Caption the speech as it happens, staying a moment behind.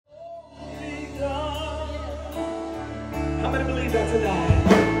believe that tonight.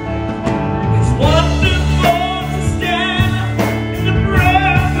 It's wonderful to stand in the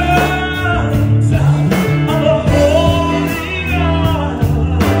presence of the Holy God.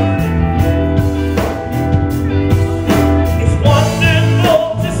 It's wonderful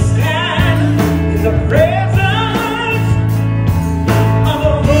to stand in the presence of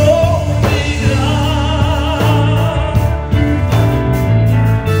the Holy God.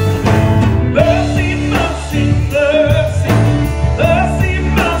 Mercy, mercy, mercy, mercy,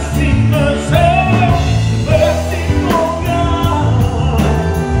 mercy, mercy, merciful God.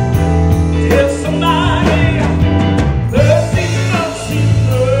 Tell somebody, mercy, mercy,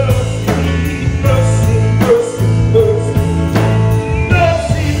 mercy, mercy, mercy, mercy,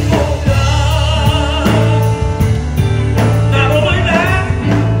 merciful God. Not only that,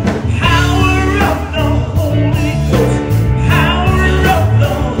 power of the Holy Ghost, power of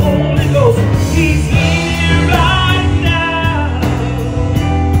the Holy Ghost, He's here right now.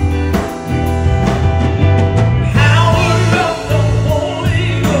 Power of the Holy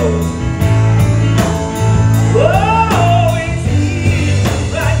Ghost, oh, He's here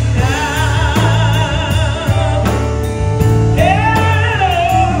right now.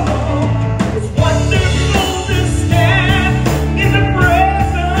 Yeah, it's wonderful to stand in the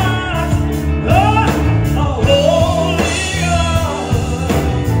presence of a holy God.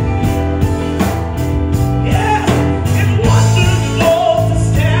 Yeah, it's wonderful to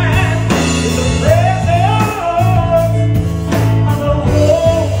stand in the presence of a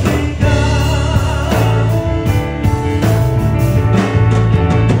holy God.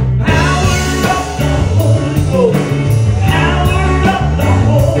 Power of the Holy Ghost, power of the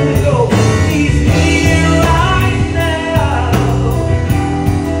Holy Ghost, He's here right now.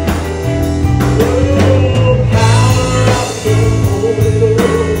 Oh, power of the Holy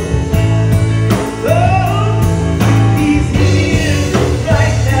Ghost, oh, He's here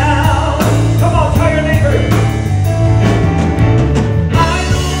right now. Come on, tell your neighbor, I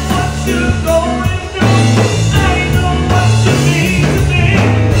know what you're going through. I know what you mean to me.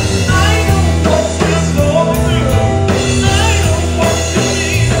 I know what you're going through. I know what you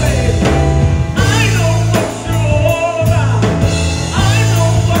mean to me. I know what you're all about. I know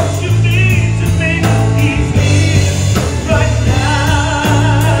what you mean to me. He's here right now.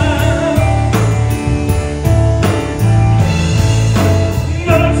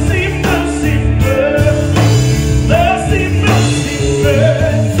 Mercy, mercy, mercy, mercy, mercy,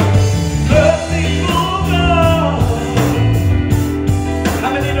 mercy, merciful God. How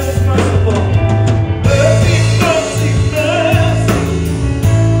many know it's merciful? Mercy, mercy, mercy,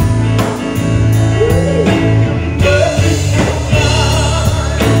 merciful God.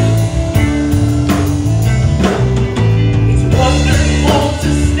 It's wonderful to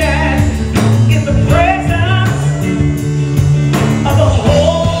stand in the presence of the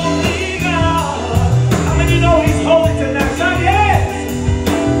Holy God. How many know He's holy tonight? Shout yes!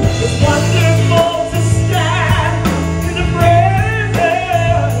 It's wonderful to stand in the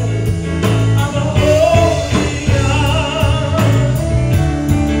presence of the Holy God.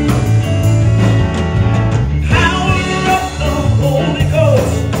 Power of the Holy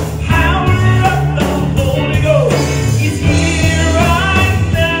Ghost, power of the Holy Ghost, He's here right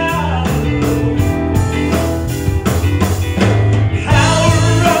now. Power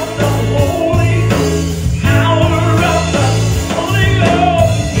of the Holy Ghost, power of the Holy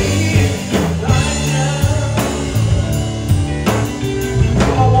Ghost, here right now.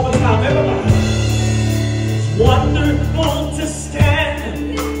 Come on, one more time, everybody. It's wonderful to stand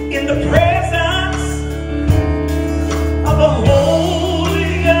in the presence of the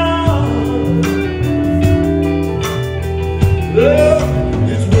Holy God. Oh,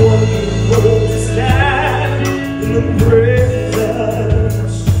 it's wonderful to stand in the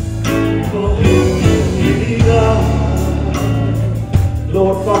presence of the Holy God.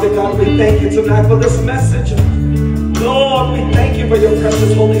 Lord, Father God, we thank you tonight for this message. Lord, we thank you for your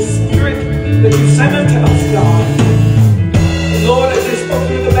precious Holy Spirit that you sent unto us, God. Lord, as you spoke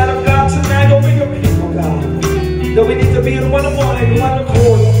through the man of God tonight over your people, God, that we need to be in one accord,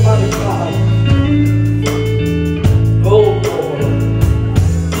 Father God. Oh, Lord,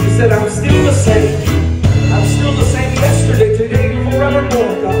 you said I'm still the same. I'm still the same yesterday, today, and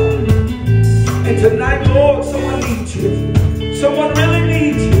forevermore, God. And tonight, Lord, someone needs you. Someone really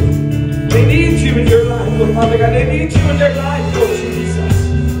needs you. They need you in your life, Lord Father God. They need you in their life, Lord Jesus.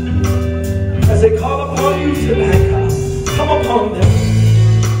 As they call upon you tonight, God, come upon them.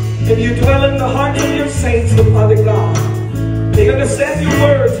 And you dwell in the hearts of your saints, Lord Father God. They understand your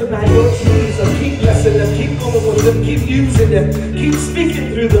word tonight, Lord Jesus. Keep blessing them, keep going with them, keep using them, keep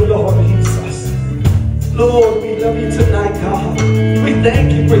speaking through them, Lord Jesus. Lord, we love you tonight, God. We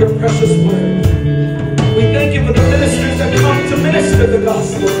thank you for your precious word. We thank you for the ministers that come to minister the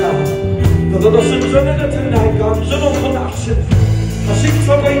gospel, God. Tonight, God,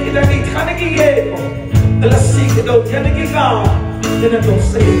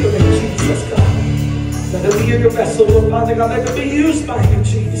 Jesus, God. Let it be your vessel, Lord Father God. Let it be used by you,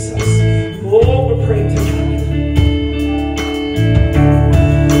 Jesus. Oh, we're praying tonight.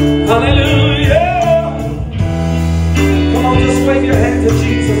 Hallelujah. Come on, just wave your hand to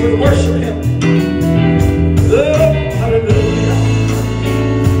Jesus and worship him.